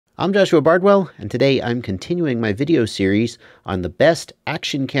I'm Joshua Bardwell, and today I'm continuing my video series on the best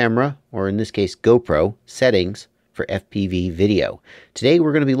action camera, or in this case GoPro, settings for FPV video. Today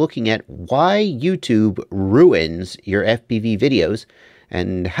we're going to be looking at why YouTube ruins your FPV videos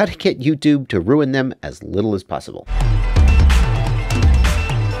and how to get YouTube to ruin them as little as possible.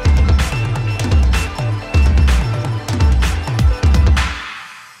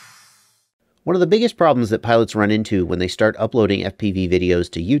 One of the biggest problems that pilots run into when they start uploading FPV videos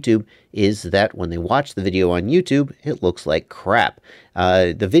to YouTube is that when they watch the video on YouTube, it looks like crap.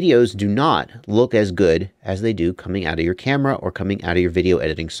 The videos do not look as good as they do coming out of your camera or coming out of your video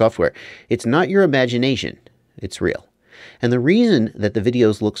editing software. It's not your imagination, it's real. And the reason that the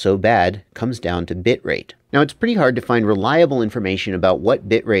videos look so bad comes down to bitrate. Now, it's pretty hard to find reliable information about what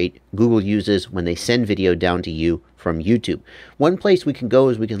bitrate Google uses when they send video down to you from YouTube. One place we can go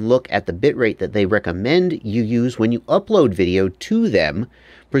is we can look at the bitrate that they recommend you use when you upload video to them.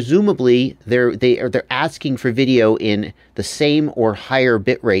 Presumably, they're asking for video in the same or higher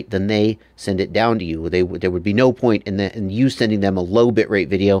bitrate than they send it down to you. There would be no point in you sending them a low bitrate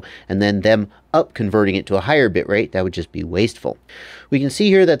video and then them up converting it to a higher bitrate. That would just be wasteful. We can see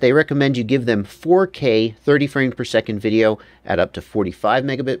here that they recommend you give them 4K 30 frames per second video at up to 45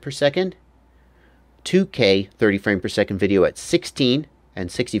 megabit per second, 2K 30 frame per second video at 16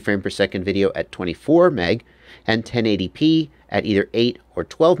 and 60 frame per second video at 24 meg, and 1080p at either 8 or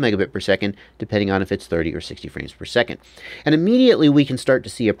 12 megabit per second, depending on if it's 30 or 60 frames per second. And immediately we can start to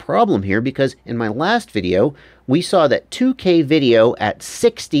see a problem here, because in my last video, we saw that 2K video at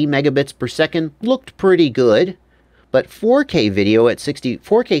 60 megabits per second looked pretty good, but 4K video at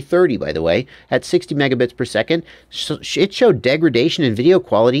 4K 30, by the way, at 60 megabits per second, it showed degradation in video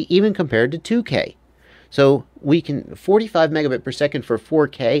quality even compared to 2K. So we can, 45 megabit per second for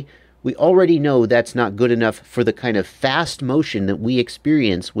 4K, we already know that's not good enough for the kind of fast motion that we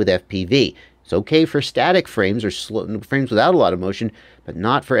experience with FPV. It's okay for static frames or frames without a lot of motion, but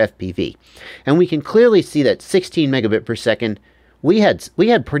not for FPV. And we can clearly see that 16 megabit per second, we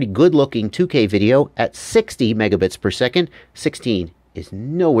had pretty good looking 2K video at 60 megabits per second. 16 is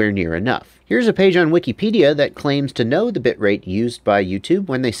nowhere near enough. Here's a page on Wikipedia that claims to know the bitrate used by YouTube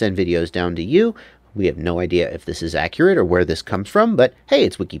when they send videos down to you. We have no idea if this is accurate or where this comes from, but hey,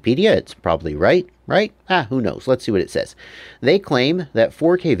 it's Wikipedia, it's probably right? Who knows? Let's see what it says. They claim that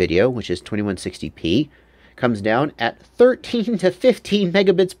 4K video, which is 2160p, comes down at 13 to 15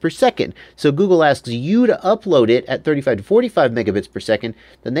 megabits per second. So Google asks you to upload it at 35 to 45 megabits per second,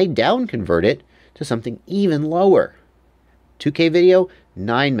 then they down convert it to something even lower. 2K video,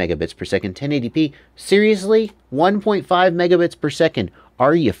 9 megabits per second, 1080p. Seriously? 1.5 megabits per second.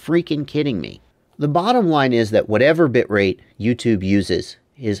 Are you freaking kidding me? The bottom line is that whatever bitrate YouTube uses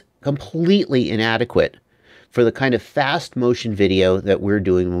is completely inadequate for the kind of fast motion video that we're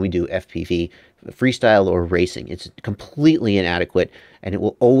doing when we do FPV, freestyle or racing. It's completely inadequate, and it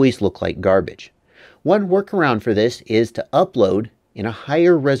will always look like garbage. One workaround for this is to upload in a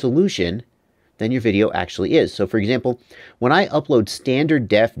higher resolution than your video actually is. So for example, when I upload standard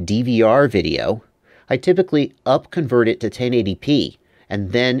def DVR video, I typically convert it to 1080p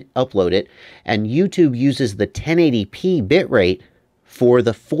and then upload it, and YouTube uses the 1080p bitrate for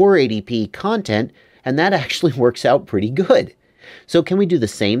the 480p content, and that actually works out pretty good. So can we do the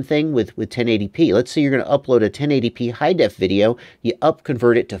same thing with 1080p? Let's say you're going to upload a 1080p high def video, you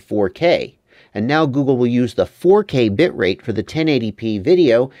convert it to 4K, and now Google will use the 4K bitrate for the 1080p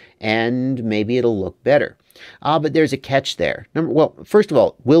video, and maybe it'll look better. But there's a catch there. Well, first of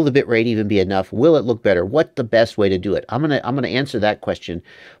all, will the bitrate even be enough? Will it look better? What's the best way to do it? I'm gonna answer that question.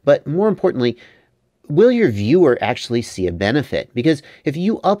 But more importantly, will your viewer actually see a benefit? Because if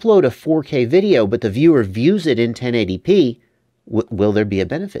you upload a 4K video, but the viewer views it in 1080p, will there be a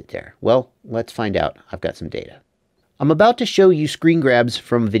benefit there? Well, let's find out. I've got some data. I'm about to show you screen grabs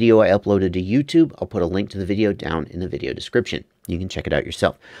from a video I uploaded to YouTube. I'll put a link to the video down in the video description. You can check it out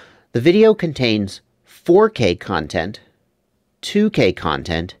yourself. The video contains 4K content, 2K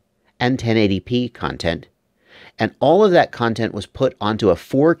content, and 1080p content. And all of that content was put onto a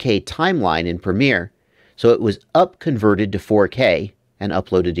 4K timeline in Premiere, so it was converted to 4K and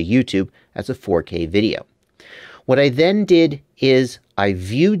uploaded to YouTube as a 4K video. What I then did is I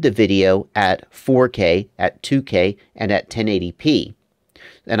viewed the video at 4K, at 2K, and at 1080p.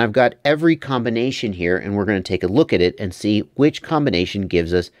 And I've got every combination here, and we're going to take a look at it and see which combination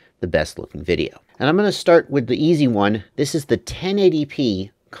gives us the best looking video. And I'm going to start with the easy one. This is the 1080p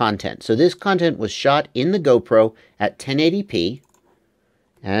content. So this content was shot in the GoPro at 1080p.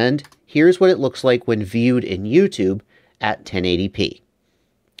 And here's what it looks like when viewed in YouTube at 1080p.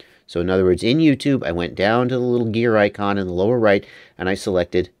 So in other words, in YouTube, I went down to the little gear icon in the lower right, and I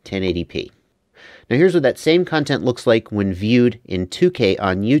selected 1080p. Now here's what that same content looks like when viewed in 2K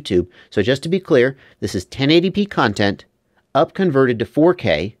on YouTube. So just to be clear, this is 1080p content, up converted to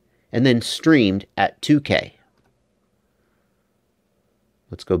 4K, and then streamed at 2K.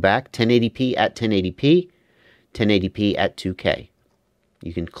 Let's go back, 1080p at 1080p, 1080p at 2K.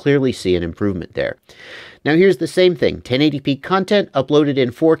 You can clearly see an improvement there. Now here's the same thing, 1080p content uploaded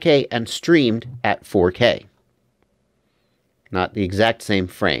in 4K and streamed at 4K. Not the exact same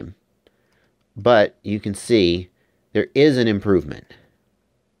frame, but you can see there is an improvement.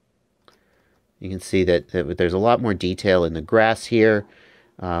 You can see that there's a lot more detail in the grass here.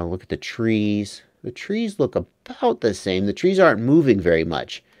 Look at the trees. The trees look about the same. The trees aren't moving very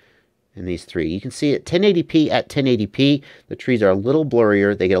much in these three. You can see at 1080p at 1080p, the trees are a little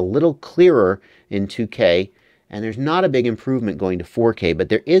blurrier. They get a little clearer in 2K, and there's not a big improvement going to 4K, but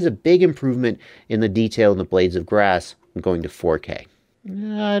there is a big improvement in the detail in the blades of grass going to 4K.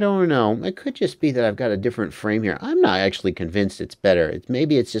 I don't know. It could just be that I've got a different frame here. I'm not actually convinced it's better.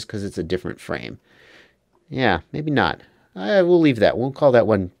 Maybe it's just because it's a different frame. Yeah, maybe not. We'll leave that. We'll call that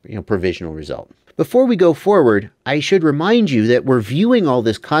one, provisional result. Before we go forward, I should remind you that we're viewing all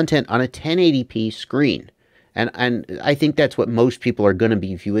this content on a 1080p screen. And I think that's what most people are going to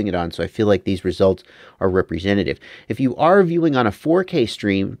be viewing it on, so I feel like these results are representative. If you are viewing on a 4K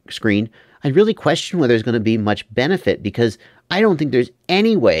screen, I really question whether there's going to be much benefit, because I don't think there's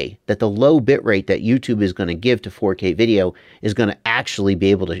any way that the low bitrate that YouTube is going to give to 4K video is going to actually be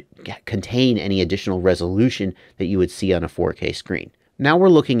able to contain any additional resolution that you would see on a 4K screen. Now we're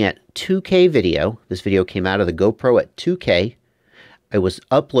looking at 2K video. This video came out of the GoPro at 2K. It was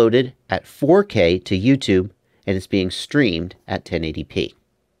uploaded at 4K to YouTube, and it's being streamed at 1080p.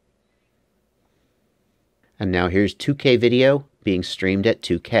 And now here's 2K video being streamed at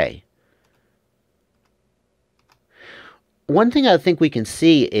 2K. One thing I think we can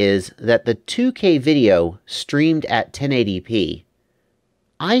see is that the 2K video streamed at 1080p,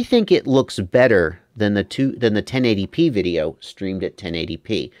 I think it looks better than the 1080p video streamed at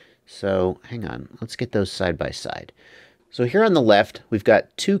 1080p. So hang on, let's get those side by side. So here on the left, we've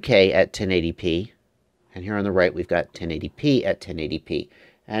got 2K at 1080p, and here on the right, we've got 1080p at 1080p.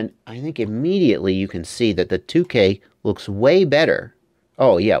 And I think immediately you can see that the 2K looks way better.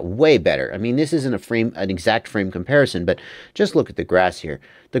 Oh yeah, way better. I mean, this isn't an exact frame comparison, but just look at the grass here.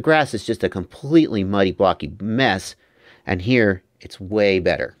 The grass is just a completely muddy, blocky mess, and here it's way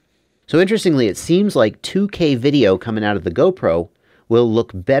better. So interestingly, it seems like 2K video coming out of the GoPro will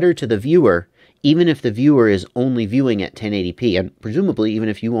look better to the viewer, even if the viewer is only viewing at 1080p, and presumably even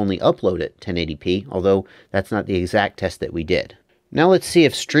if you only upload at 1080p, although that's not the exact test that we did. Now let's see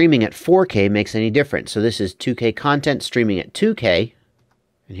if streaming at 4K makes any difference. So this is 2K content streaming at 2K,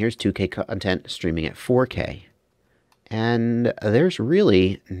 and here's 2K content streaming at 4K. And there's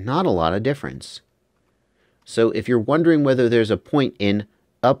really not a lot of difference. So if you're wondering whether there's a point in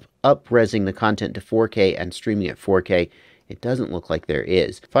up-resing the content to 4K and streaming at 4K, it doesn't look like there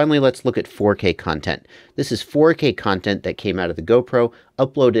is. Finally, let's look at 4K content. This is 4K content that came out of the GoPro,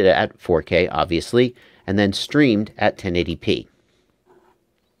 uploaded at 4K, obviously, and then streamed at 1080p.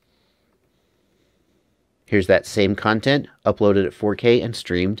 Here's that same content, uploaded at 4K and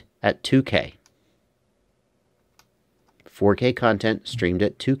streamed at 2K. 4K content streamed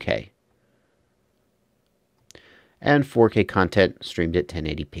at 2K. And 4K content streamed at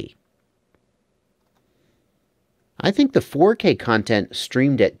 1080p. I think the 4K content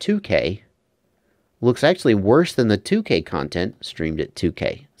streamed at 2K looks actually worse than the 2K content streamed at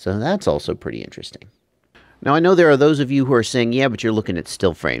 2K. So that's also pretty interesting. Now I know there are those of you who are saying, yeah, but you're looking at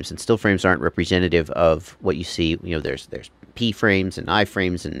still frames, and still frames aren't representative of what you see. There's P frames and I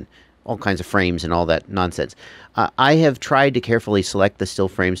frames and all kinds of frames and all that nonsense. I have tried to carefully select the still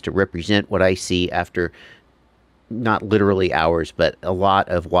frames to represent what I see after not literally hours, but a lot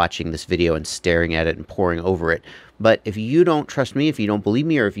of watching this video and staring at it and poring over it. But if you don't trust me, if you don't believe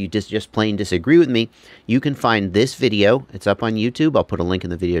me, or if you just plain disagree with me, you can find this video. It's up on YouTube. I'll put a link in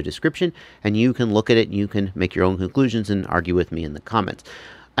the video description, and you can look at it and you can make your own conclusions and argue with me in the comments.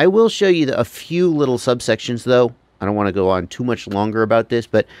 I will show you a few little subsections, though. I don't want to go on too much longer about this,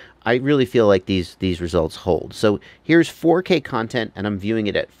 but I really feel like these results hold. So here's 4K content, and I'm viewing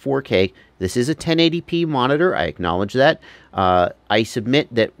it at 4K. This is a 1080p monitor. I acknowledge that. I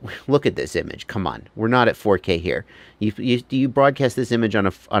submit that. Look at this image. Come on, we're not at 4K here. You broadcast this image on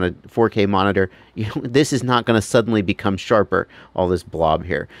a 4K monitor, this is not going to suddenly become sharper. All this blob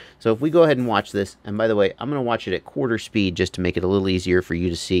here. So if we go ahead and watch this, and by the way, I'm going to watch it at quarter speed just to make it a little easier for you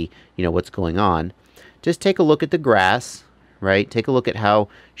to see, what's going on. Just take a look at the grass right? Take a look at how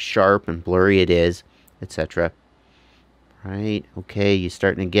sharp and blurry it is, etc. Right? Okay, you're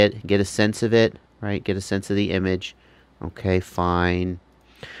starting to get a sense of it, right? Get a sense of the image. Okay, fine.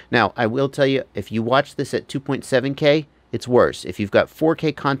 Now, I will tell you, if you watch this at 2.7K, it's worse. If you've got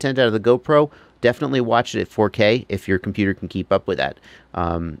 4K content out of the GoPro, definitely watch it at 4K if your computer can keep up with that.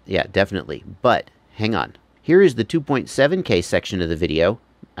 Yeah, definitely. But hang on. Here is the 2.7K section of the video,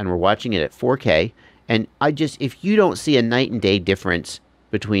 and we're watching it at 4K. And if you don't see a night and day difference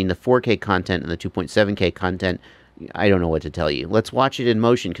between the 4K content and the 2.7K content, I don't know what to tell you. Let's watch it in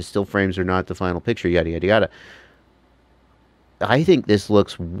motion, because still frames are not the final picture, yada, yada, yada. I think this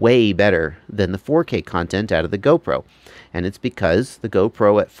looks way better than the 4K content out of the GoPro. And it's because the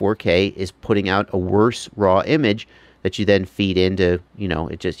GoPro at 4K is putting out a worse raw image that you then feed into,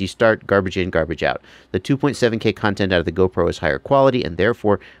 you start garbage in, garbage out. The 2.7K content out of the GoPro is higher quality, and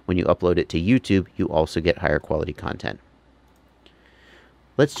therefore, when you upload it to YouTube, you also get higher quality content.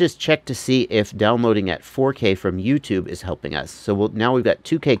 Let's just check to see if downloading at 4K from YouTube is helping us. So now we've got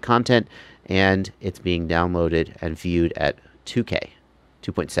 2K content, and it's being downloaded and viewed at 2K,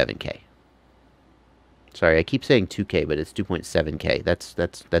 2.7K. Sorry, I keep saying 2K, but it's 2.7K.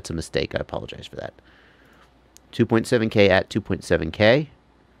 That's a mistake. I apologize for that. 2.7K at 2.7K.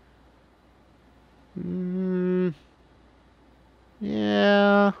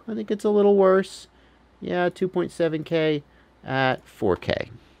 Yeah, I think it's a little worse. Yeah, 2.7K at 4K.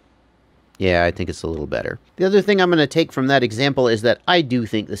 Yeah, I think it's a little better. The other thing I'm going to take from that example is that I do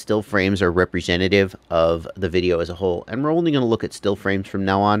think the still frames are representative of the video as a whole. And we're only going to look at still frames from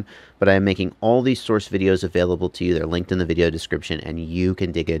now on, but I am making all these source videos available to you. They're linked in the video description, and you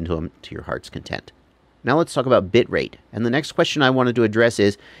can dig into them to your heart's content. Now let's talk about bitrate. And the next question I wanted to address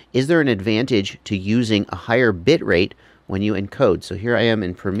is there an advantage to using a higher bitrate when you encode? So here I am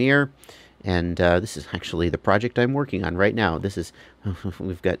in Premiere. And this is actually the project I'm working on right now. This is,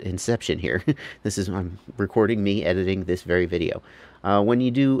 we've got Inception here. I'm recording me editing this very video. When you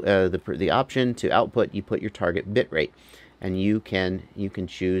do the option to output, you put your target bit rate. And you can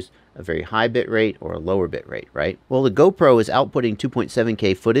choose a very high bit rate or a lower bit rate, right? Well, the GoPro is outputting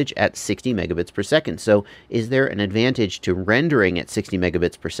 2.7K footage at 60 megabits per second. So is there an advantage to rendering at 60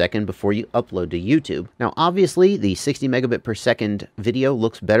 megabits per second before you upload to YouTube? Now, obviously, the 60 megabit per second video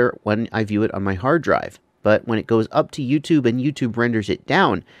looks better when I view it on my hard drive. But when it goes up to YouTube and YouTube renders it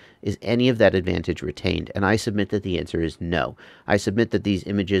down, is any of that advantage retained? And I submit that the answer is no. I submit that these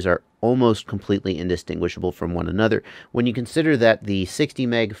images are almost completely indistinguishable from one another. When you consider that the 60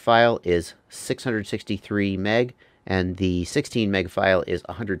 meg file is 663 meg and the 16 meg file is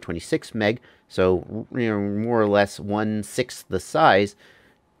 126 meg, so more or less 1/6 the size,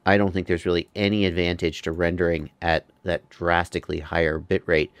 I don't think there's really any advantage to rendering at that drastically higher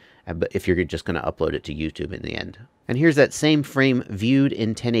bitrate if you're just going to upload it to YouTube in the end. And here's that same frame viewed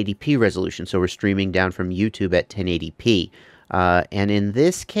in 1080p resolution. So we're streaming down from YouTube at 1080p. And in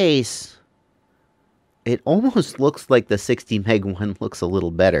this case, it almost looks like the 60 meg one looks a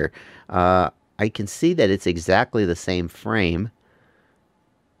little better. I can see that it's exactly the same frame.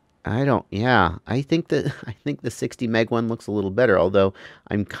 I think the 60 meg one looks a little better, although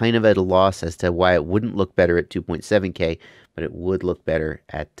I'm kind of at a loss as to why it wouldn't look better at 2.7K, but it would look better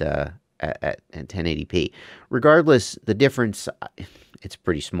at 1080p. Regardless, the difference, it's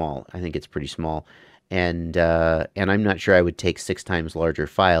pretty small. I think it's pretty small. And I'm not sure I would take 6 times larger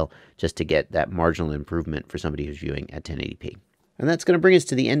file just to get that marginal improvement for somebody who's viewing at 1080p. And that's going to bring us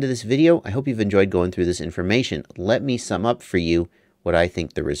to the end of this video. I hope you've enjoyed going through this information. Let me sum up for you what I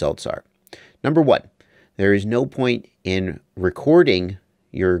think the results are. Number 1, there is no point in recording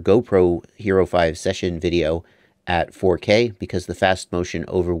your GoPro Hero 5 session video at 4K because the fast motion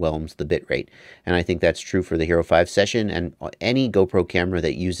overwhelms the bitrate. And I think that's true for the Hero 5 session and any GoPro camera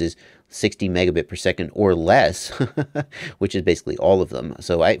that uses 60 megabit per second or less, which is basically all of them.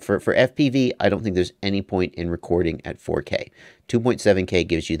 So for FPV, I don't think there's any point in recording at 4K. 2.7K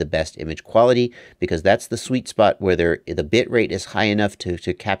gives you the best image quality because that's the sweet spot where the bitrate is high enough to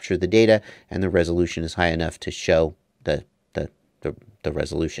capture the data and the resolution is high enough to show the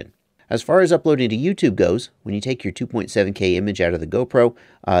resolution. As far as uploading to YouTube goes, when you take your 2.7K image out of the GoPro,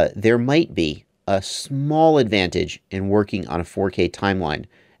 there might be a small advantage in working on a 4K timeline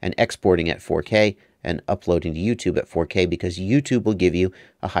and exporting at 4K and uploading to YouTube at 4K because YouTube will give you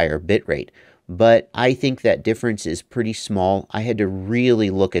a higher bit rate. But I think that difference is pretty small. I had to really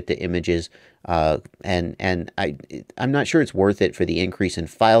look at the images and I'm not sure it's worth it for the increase in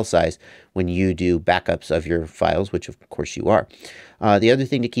file size when you do backups of your files, which of course you are. The other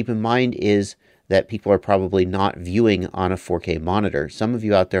thing to keep in mind is that people are probably not viewing on a 4K monitor. Some of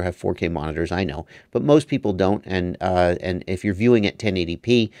you out there have 4K monitors, I know, but most people don't. And if you're viewing at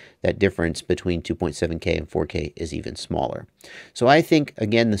 1080p, that difference between 2.7K and 4K is even smaller. So I think,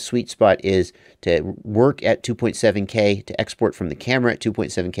 again, the sweet spot is to work at 2.7K, to export from the camera at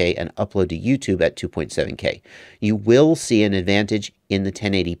 2.7K, and upload to YouTube at 2.7K. You will see an advantage in the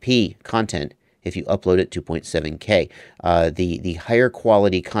 1080p content if you upload at 2.7K. The higher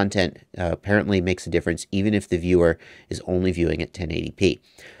quality content apparently makes a difference even if the viewer is only viewing at 1080p.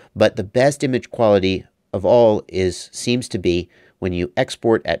 But the best image quality of all seems to be when you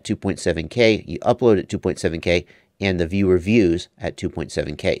export at 2.7K, you upload at 2.7K, and the viewer views at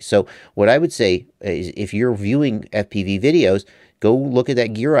 2.7K. So what I would say is, if you're viewing FPV videos, go look at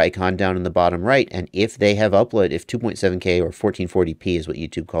that gear icon down in the bottom right, and if they have upload, if 2.7K or 1440p is what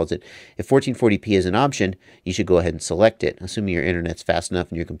YouTube calls it, if 1440p is an option, you should go ahead and select it, assuming your internet's fast enough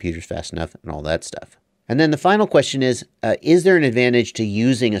and your computer's fast enough and all that stuff. And then the final question is there an advantage to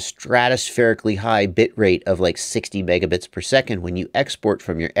using a stratospherically high bit rate of like 60 megabits per second when you export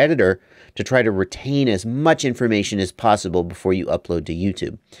from your editor to try to retain as much information as possible before you upload to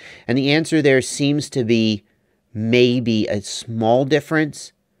YouTube? And the answer there seems to be maybe a small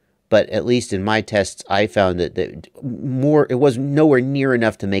difference, but at least in my tests, I found that it was nowhere near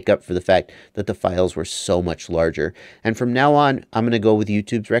enough to make up for the fact that the files were so much larger. And from now on, I'm going to go with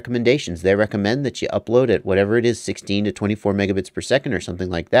YouTube's recommendations. They recommend that you upload at whatever it is, 16 to 24 megabits per second or something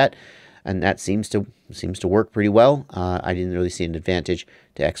like that. And that seems to work pretty well. I didn't really see an advantage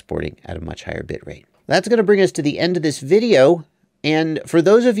to exporting at a much higher bit rate. That's going to bring us to the end of this video. And for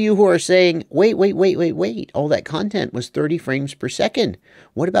those of you who are saying, wait, all that content was 30 frames per second.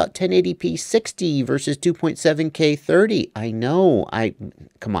 What about 1080p 60 versus 2.7K 30? I know,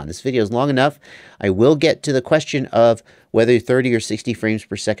 come on, this video is long enough. I will get to the question of whether 30 or 60 frames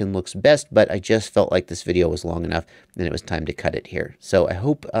per second looks best, but I just felt like this video was long enough and it was time to cut it here. So I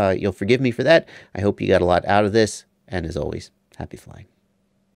hope you'll forgive me for that. I hope you got a lot out of this. And as always, happy flying.